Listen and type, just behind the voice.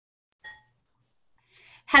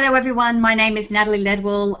Hello everyone, my name is Natalie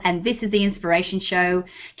Ledwell and this is The Inspiration Show.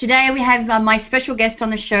 Today we have my special guest on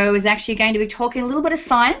the show is actually going to be talking a little bit of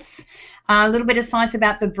science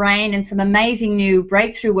about the brain and some amazing new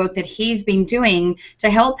breakthrough work that he's been doing to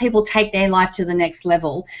help people take their life to the next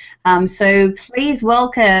level. So please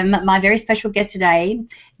welcome my very special guest today,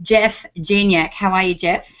 Jeff Gignac. How are you,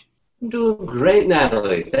 Jeff? I'm doing great,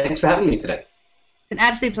 Natalie. Thanks for having me today. It's an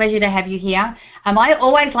absolute pleasure to have you here. I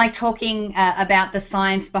always like talking about the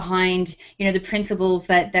science behind, the principles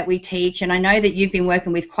that we teach, and I know that you've been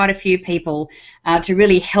working with quite a few people to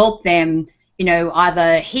really help them,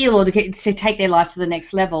 either heal or to take their life to the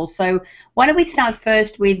next level. So why don't we start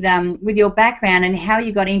first with your background and how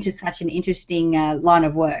you got into such an interesting line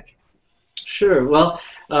of work? Sure. Well,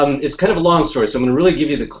 it's kind of a long story, so I'm going to really give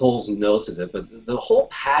you the Coles Notes of it, but the whole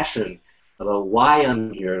passion about why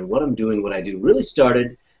I'm here and what I'm doing, what I do, really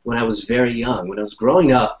started when I was very young. When I was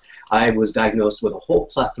growing up, I was diagnosed with a whole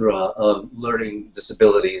plethora of learning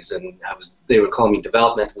disabilities, and they were calling me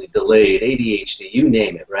developmentally delayed, ADHD, you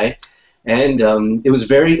name it, right? And it was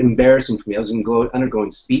very embarrassing for me. I was undergoing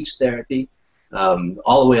speech therapy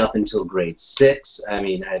all the way up until grade 6. I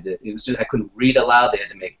mean, I couldn't read aloud. They had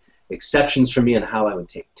to make exceptions for me on how I would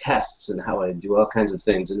take tests and how I would do all kinds of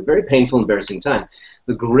things, and a very painful, embarrassing time.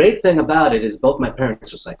 The great thing about it is both my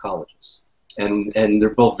parents are psychologists, and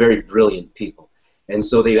they're both very brilliant people, and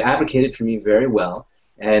so they advocated for me very well,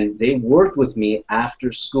 and they worked with me after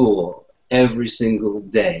school every single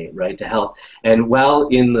day, right, to help. And while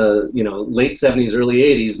in the late 70s, early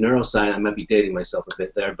 80s, neuroscience, I might be dating myself a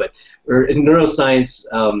bit there, but neuroscience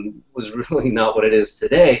was really not what it is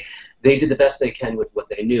today. They did the best they can with what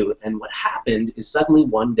they knew, and what happened is suddenly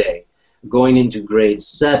one day, going into grade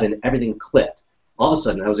 7, everything clicked. All of a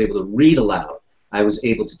sudden, I was able to read aloud. I was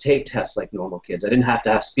able to take tests like normal kids. I didn't have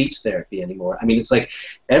to have speech therapy anymore. I mean, it's like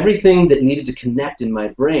everything that needed to connect in my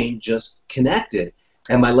brain just connected,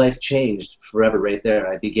 and my life changed forever right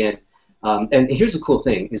there. I began, and here's the cool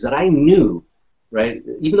thing, is that I knew, right,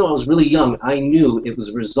 even though I was really young, I knew it was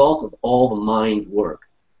a result of all the mind work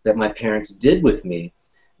that my parents did with me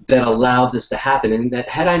that allowed this to happen, and that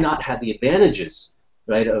had I not had the advantages,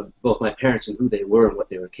 right, of both my parents and who they were and what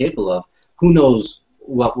they were capable of, who knows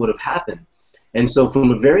what would have happened. And so from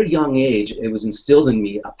a very young age, it was instilled in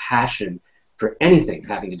me a passion for anything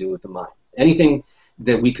having to do with the mind, anything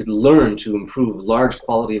that we could learn to improve large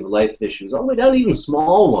quality of life issues, all the way down to even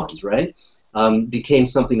small ones, right, became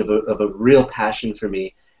something of a real passion for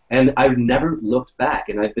me, and I've never looked back,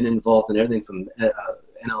 and I've been involved in everything from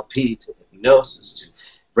NLP to hypnosis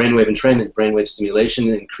to Brainwave entrainment, brainwave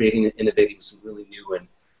stimulation, and creating and innovating some really new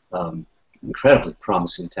and incredibly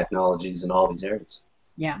promising technologies in all these areas.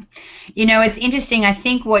 Yeah, it's interesting. I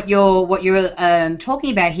think what you're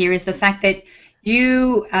talking about here is the fact that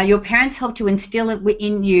your parents helped to instill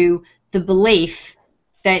in you the belief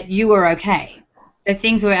that you were okay, that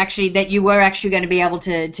things were actually you were actually going to be able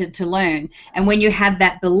to learn, and when you have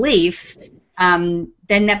that belief, then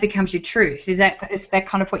that becomes your truth. Is that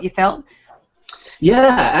kind of what you felt?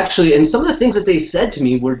 Yeah, actually, and some of the things that they said to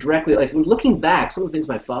me were directly, like, looking back, some of the things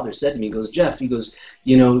my father said to me, he goes, Jeff, he goes,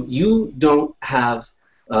 you don't have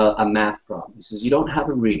a math problem. He says, you don't have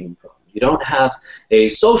a reading problem. You don't have a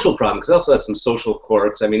social problem, because I also had some social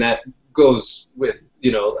quirks. I mean, that goes with,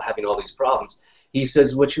 having all these problems. He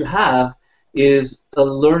says, what you have is a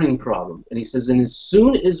learning problem. And he says, and as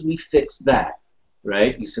soon as we fix that,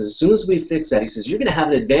 right, he says, as soon as we fix that, he says, you're going to have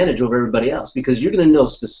an advantage over everybody else, because you're going to know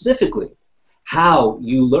specifically how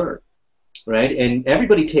you learn, right? And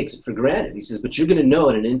everybody takes it for granted. He says, but you're going to know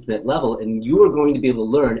at an intimate level, and you are going to be able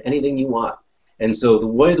to learn anything you want. And so the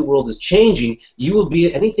way the world is changing, you will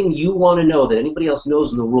be, anything you want to know that anybody else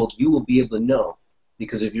knows in the world, you will be able to know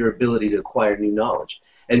because of your ability to acquire new knowledge.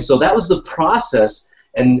 And so that was the process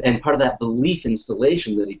and part of that belief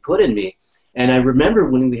installation that he put in me. And I remember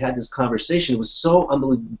when we had this conversation, it was so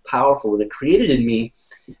unbelievably powerful, and it created in me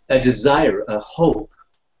a desire, a hope,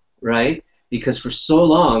 right? Because for so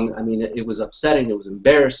long, I mean, it was upsetting, it was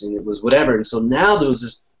embarrassing, it was whatever, and so now there was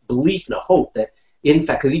this belief and a hope that, in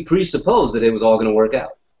fact, because he presupposed that it was all going to work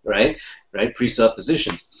out, right?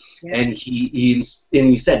 Presuppositions. Yeah. And he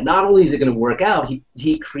said, not only is it going to work out,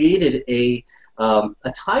 he created a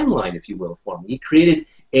timeline, if you will, for me. He created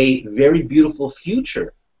a very beautiful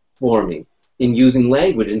future for me in using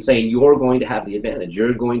language and saying, you're going to have the advantage,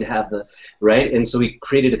 you're going to have the, right? And so he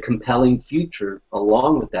created a compelling future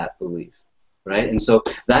along with that belief. Right? And so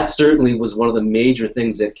that certainly was one of the major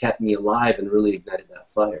things that kept me alive and really ignited that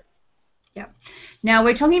fire. Yeah. Now,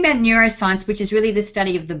 we're talking about neuroscience, which is really the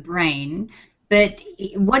study of the brain, but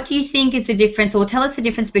what do you think is the difference, or tell us the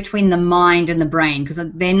difference between the mind and the brain, because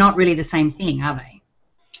they're not really the same thing, are they?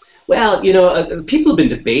 Well, people have been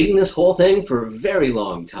debating this whole thing for a very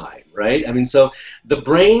long time, right? I mean, so the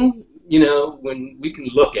brain, when we can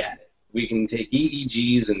look at it, we can take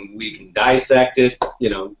EEGs and we can dissect it,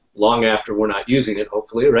 long after we're not using it,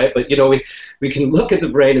 hopefully, right? But, we can look at the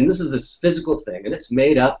brain, and this is this physical thing, and it's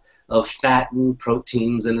made up of fat and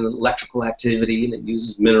proteins and electrical activity, and it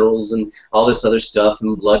uses minerals and all this other stuff,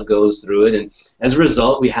 and blood goes through it, and as a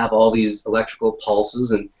result, we have all these electrical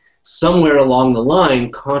pulses, and somewhere along the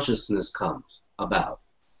line, consciousness comes about.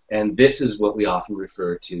 And this is what we often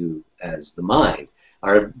refer to as the mind.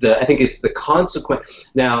 I think it's the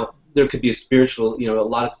consequence. Now, there could be a spiritual, a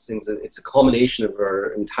lot of things. It's a culmination of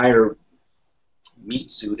our entire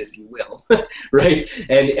meat suit, if you will, right?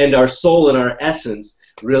 And our soul and our essence,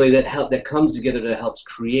 really, that comes together that helps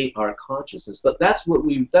create our consciousness. But that's what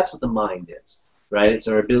the mind is, right? It's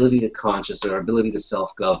our ability to conscious, and our ability to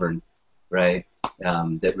self-govern, right?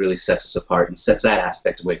 That really sets us apart and sets that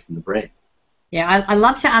aspect away from the brain. Yeah, I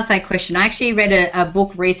love to ask that question. I actually read a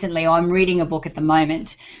book recently, or I'm reading a book at the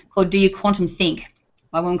moment, called Do You Quantum Think?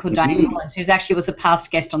 By a woman called Diane Collins, who actually was a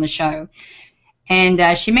past guest on the show.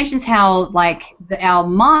 And she mentions how, our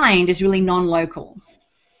mind is really non-local.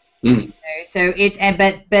 So it's,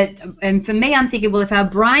 but for me, I'm thinking, well, if our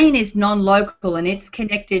brain is non-local and it's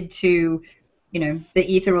connected to, the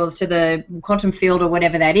ether or to the quantum field or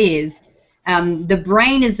whatever that is, the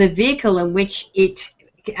brain is the vehicle in which it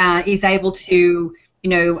is able to,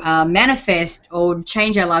 manifest or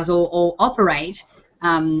change our lives or operate,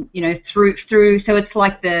 through. So it's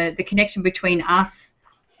like the connection between us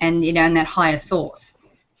and and that higher source.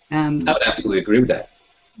 I would absolutely agree with that.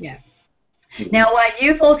 Yeah. Now,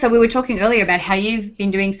 we were talking earlier about how you've been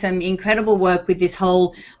doing some incredible work with this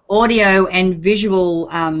whole audio and visual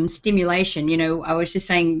stimulation. I was just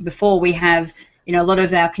saying before, we have, a lot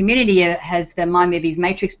of our community has the Mind Movies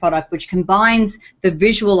Matrix product, which combines the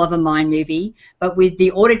visual of a mind movie, but with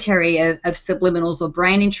the auditory of subliminals or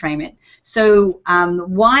brain entrainment. So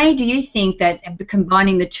why do you think that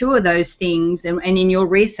combining the two of those things, and in your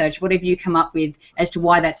research, what have you come up with as to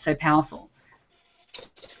why that's so powerful?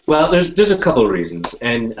 Well, there's a couple of reasons.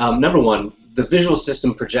 And number one, the visual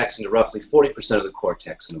system projects into roughly 40% of the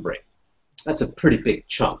cortex in the brain. That's a pretty big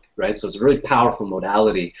chunk, right? So it's a really powerful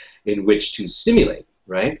modality in which to stimulate,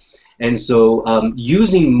 right? And so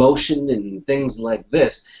using motion and things like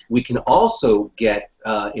this, we can also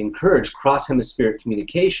encourage cross-hemispheric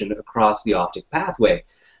communication across the optic pathway.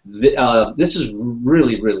 This is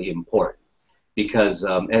really, really important because,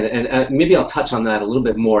 and maybe I'll touch on that a little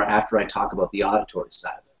bit more after I talk about the auditory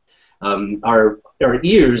side of it. Our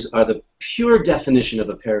ears are the pure definition of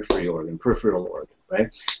a peripheral organ, right?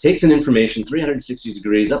 Takes in information 360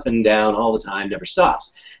 degrees up and down all the time, never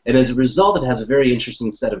stops. And as a result, it has a very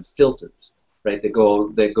interesting set of filters, right, that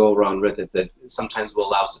go around with it that sometimes will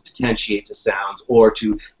allow us to potentiate to sounds or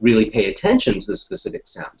to really pay attention to the specific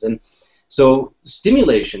sounds. And so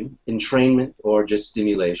stimulation, entrainment, or just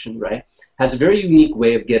stimulation, right, has a very unique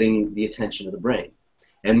way of getting the attention of the brain.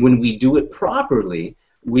 And when we do it properly,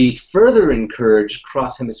 we further encourage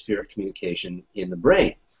cross-hemispheric communication in the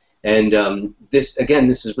brain. And this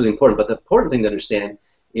is really important, but the important thing to understand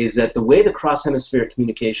is that the way the cross-hemispheric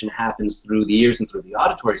communication happens through the ears and through the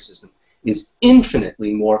auditory system is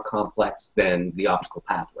infinitely more complex than the optical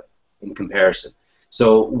pathway in comparison.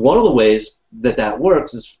 So one of the ways that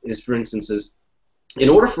works is, for instance, in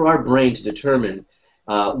order for our brain to determine,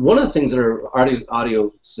 one of the things that our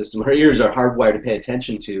audio system, our ears are hardwired to pay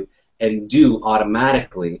attention to and do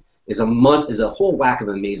automatically is a whole whack of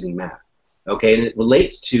amazing math. Okay, and it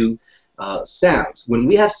relates to sounds. When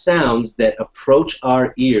we have sounds that approach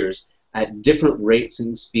our ears at different rates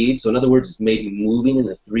and speeds, so in other words, it's maybe moving in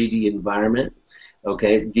a 3D environment,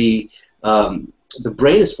 okay, the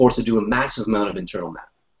brain is forced to do a massive amount of internal math.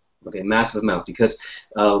 Okay, massive amount, because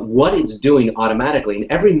what it's doing automatically,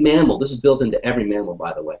 and every mammal, this is built into every mammal,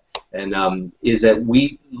 by the way, and is that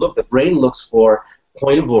the brain looks for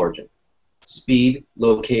point of origin, speed,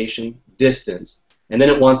 location, distance, and then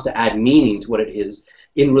it wants to add meaning to what it is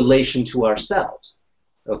in relation to ourselves,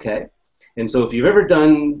 okay? And so if you've ever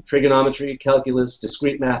done trigonometry, calculus,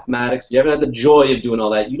 discrete mathematics, if you ever had the joy of doing all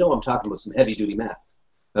that, you know I'm talking about some heavy-duty math,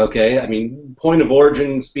 okay? I mean, point of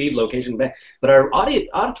origin, speed, location, but our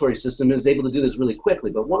auditory system is able to do this really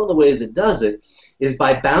quickly, but one of the ways it does it is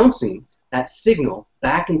by bouncing that signal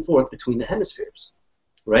back and forth between the hemispheres.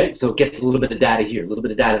 Right? So it gets a little bit of data here, a little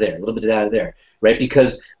bit of data there, a little bit of data there, right?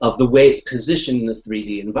 Because of the way it's positioned in the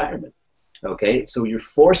 3D environment. Okay? So you're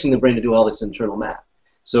forcing the brain to do all this internal math.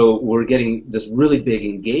 So we're getting this really big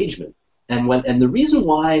engagement. And the reason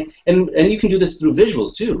why, and you can do this through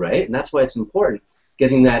visuals too, right? And that's why it's important.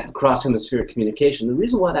 getting that cross-hemispheric communication. The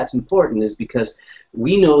reason why that's important is because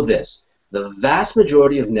we know this. The vast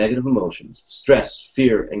majority of negative emotions, stress,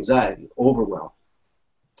 fear, anxiety, overwhelm,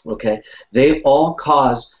 okay, they all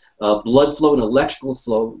cause blood flow and electrical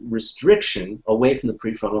flow restriction away from the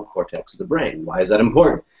prefrontal cortex of the brain. Why is that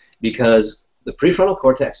important? Because the prefrontal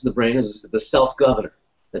cortex of the brain is the self-governor,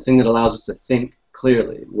 the thing that allows us to think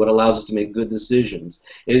clearly, what allows us to make good decisions.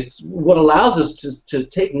 It's what allows us to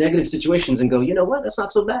take negative situations and go, you know what, that's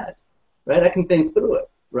not so bad, right? I can think through it,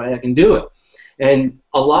 right? I can do it. And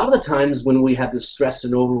a lot of the times when we have this stress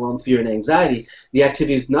and overwhelm, fear, and anxiety, the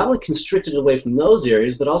activity is not only constricted away from those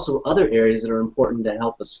areas, but also other areas that are important to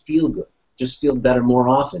help us feel good, just feel better more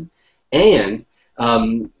often. And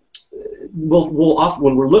we'll often,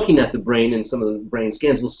 when we're looking at the brain and some of the brain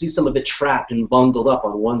scans, we'll see some of it trapped and bundled up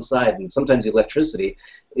on one side, and sometimes the electricity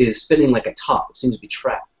is spinning like a top. It seems to be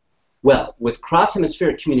trapped. Well, with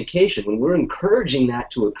cross-hemispheric communication, when we're encouraging that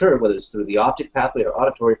to occur, whether it's through the optic pathway or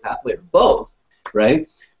auditory pathway or both, right,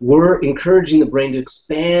 we're encouraging the brain to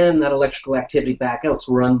expand that electrical activity back out.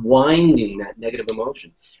 So we're unwinding that negative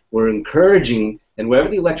emotion. We're encouraging, and wherever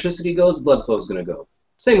the electricity goes, the blood flow is going to go.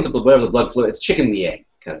 Same with wherever the blood flow, it's chicken and the egg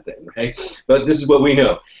kind of thing, right? But this is what we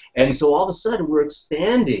know. And so all of a sudden we're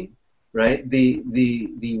expanding, right, the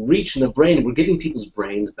reach in the brain. We're giving people's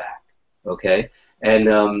brains back, okay? And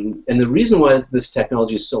the reason why this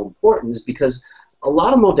technology is so important is because a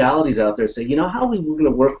lot of modalities out there say, you know, how we're going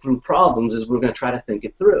to work through problems is we're going to try to think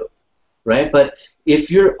it through, right? But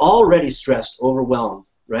if you're already stressed, overwhelmed,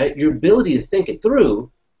 right, your ability to think it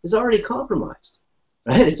through is already compromised,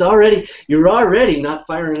 right? You're already not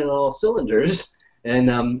firing on all cylinders,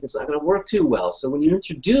 and it's not going to work too well. So when you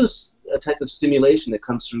introduce a type of stimulation that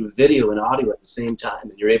comes through video and audio at the same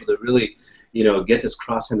time, and you're able to really, you know, get this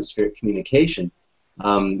cross-hemispheric communication,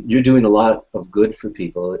 you're doing a lot of good for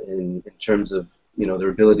people in terms of, you know, their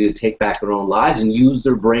ability to take back their own lives and use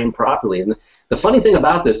their brain properly. And the funny thing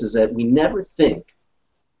about this is that we never think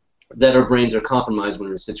that our brains are compromised when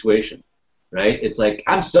we're in a situation, right? It's like,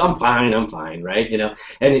 I'm fine, right? You know.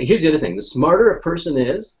 And here's the other thing: the smarter a person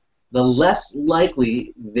is, the less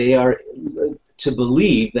likely they are to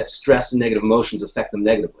believe that stress and negative emotions affect them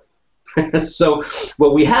negatively. So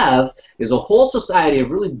what we have is a whole society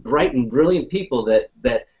of really bright and brilliant people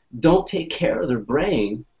that don't take care of their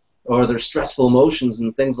brain or their stressful emotions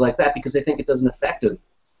and things like that because they think it doesn't affect them.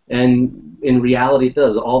 And in reality it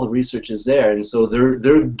does. All the research is there, and so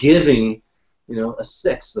they're giving, you know, a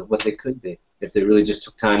sixth of what they could be if they really just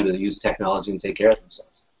took time to use technology and take care of themselves.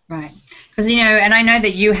 Right, because, you know, and I know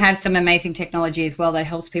that you have some amazing technology as well that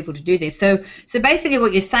helps people to do this. So basically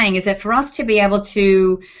what you're saying is that for us to be able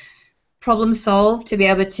to problem solve, to be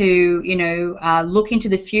able to, you know, look into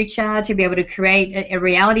the future, to be able to create a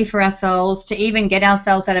reality for ourselves, to even get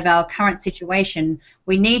ourselves out of our current situation,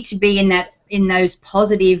 we need to be in those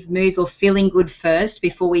positive moods or feeling good first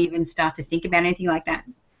before we even start to think about anything like that.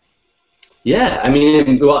 Yeah, I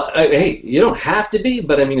mean, well, hey, you don't have to be,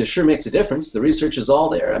 but I mean, it sure makes a difference. The research is all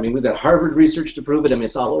there. I mean, we've got Harvard research to prove it. I mean,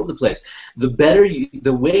 it's all over the place.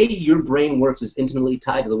 The way your brain works is intimately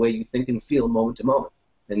tied to the way you think and feel moment to moment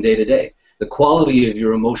and day to day. The quality of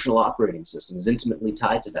your emotional operating system is intimately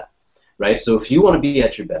tied to that, right? So if you want to be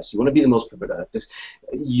at your best, you want to be the most productive,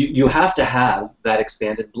 you have to have that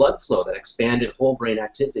expanded blood flow, that expanded whole brain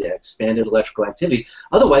activity, that expanded electrical activity.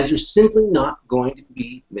 Otherwise, you're simply not going to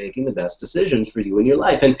be making the best decisions for you in your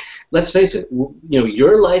life. And let's face it, you know,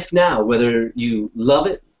 your life now, whether you love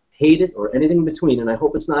it, hate it, or anything in between, and I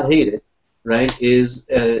hope it's not hated, right, is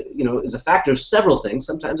you know, is a factor of several things.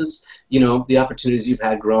 Sometimes it's, you know, the opportunities you've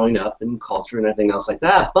had growing up and culture and everything else like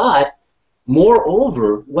that, but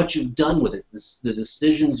moreover, what you've done with it, the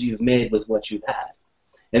decisions you've made with what you've had.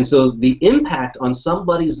 And so the impact on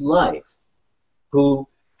somebody's life who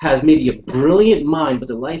has maybe a brilliant mind, but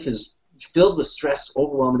their life is filled with stress,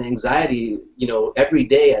 overwhelm, and anxiety, you know, every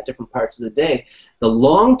day at different parts of the day, the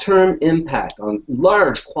long-term impact on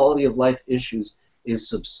large quality of life issues is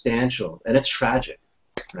substantial, and it's tragic,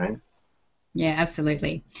 right? Yeah,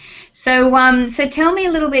 absolutely. So, so tell me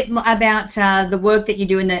a little bit about the work that you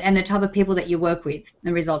do and the type of people that you work with,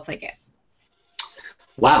 the results they get.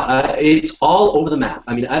 Wow, it's all over the map.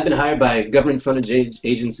 I mean, I've been hired by government-funded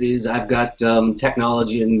agencies. I've got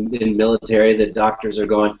technology in military that doctors are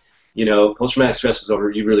going, you know, post-traumatic stress is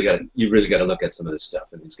over. You really got to look at some of this stuff,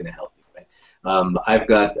 and it's going to help you, right?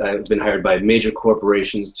 I've been hired by major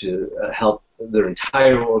corporations to help their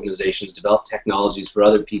entire organizations develop technologies for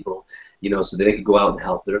other people, you know, so that they could go out and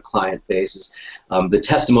help their client bases. The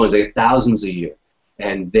testimonies, they get thousands a year,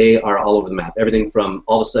 and they are all over the map. Everything from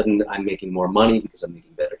all of a sudden I'm making more money because I'm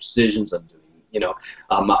making better decisions, I'm doing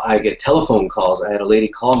I get telephone calls. I had a lady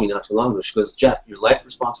call me not too long ago. She goes, Jeff, your life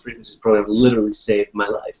response frequencies program literally saved my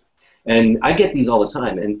life. And I get these all the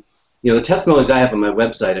time. And the testimonies I have on my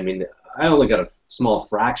website, I mean, I only got a small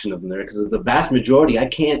fraction of them there because the vast majority I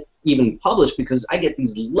can't even publish because I get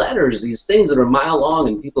these letters, these things that are a mile long,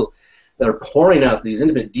 and people that are pouring out these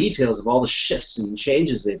intimate details of all the shifts and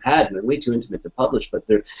changes they've had, and they're way too intimate to publish. But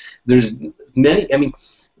there's many, I mean,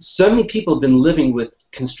 so many people have been living with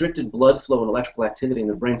constricted blood flow and electrical activity in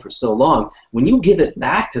their brain for so long. When you give it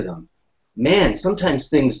back to them, man, sometimes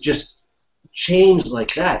things just change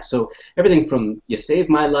like that. So everything from you saved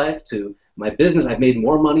my life to my business, I've made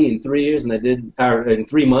more money in 3 years than I did, or in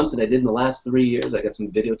 3 months than I did in the last 3 years. I got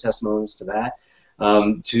some video testimonies to that. I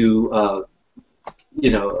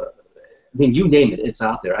mean, you name it, it's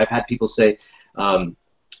out there. I've had people say, my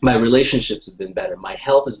relationships have been better, my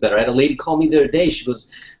health is better. I had a lady call me the other day. She goes,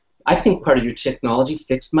 I think part of your technology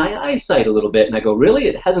fixed my eyesight a little bit. And I go, really?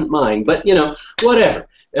 It hasn't mine, but whatever.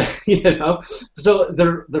 So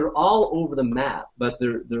they're all over the map, but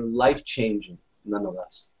they're life-changing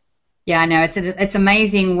nonetheless. Yeah, I know. It's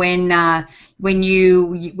amazing when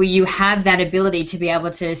you have that ability to be able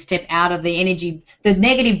to step out of the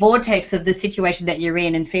negative vortex of the situation that you're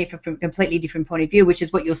in and see it from a completely different point of view, which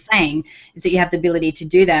is what you're saying, is that you have the ability to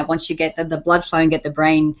do that once you get the blood flow and get the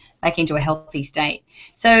brain back into a healthy state.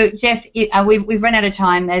 So, Jeff, we've run out of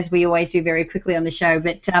time, as we always do very quickly on the show,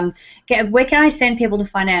 but where can I send people to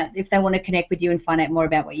find out if they want to connect with you and find out more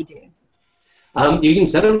about what you do? You can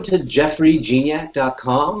send them to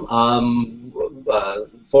jeffreygignac.com /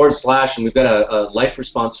 and we've got a life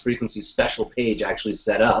response frequency special page actually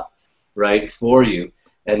set up, right, for you.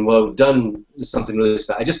 And what we've done is something really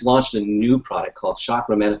special. I just launched a new product called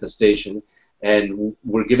Chakra Manifestation, and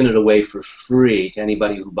we're giving it away for free to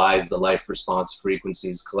anybody who buys the life response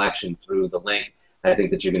frequencies collection through the link I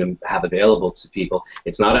think that you're going to have available to people.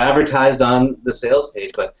 It's not advertised on the sales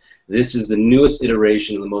page, but this is the newest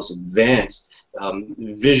iteration of the most advanced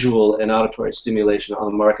visual and auditory stimulation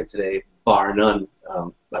on the market today, bar none.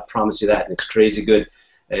 I promise you that, and it's crazy good.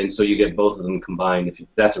 And so you get both of them combined.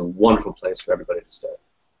 That's a wonderful place for everybody to start.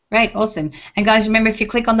 Great, awesome. And guys, remember, if you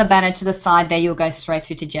click on the banner to the side there, you'll go straight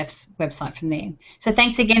through to Jeff's website from there. So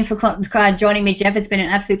thanks again for joining me, Jeff. It's been an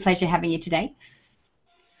absolute pleasure having you today.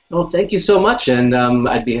 Well, thank you so much, and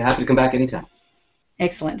I'd be happy to come back anytime.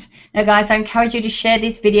 Excellent. Now, guys, I encourage you to share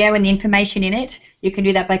this video and the information in it. You can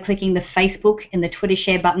do that by clicking the Facebook and the Twitter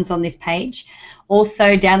share buttons on this page.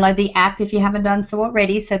 Also, download the app if you haven't done so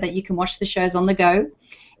already so that you can watch the shows on the go.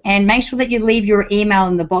 And make sure that you leave your email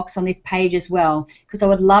in the box on this page as well, because I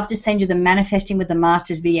would love to send you the Manifesting with the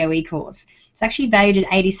Masters video e-course. It's actually valued at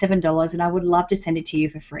 $87, and I would love to send it to you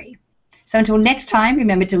for free. So until next time,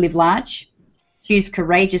 remember to live large, choose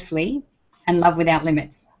courageously, and love without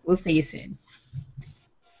limits. We'll see you soon.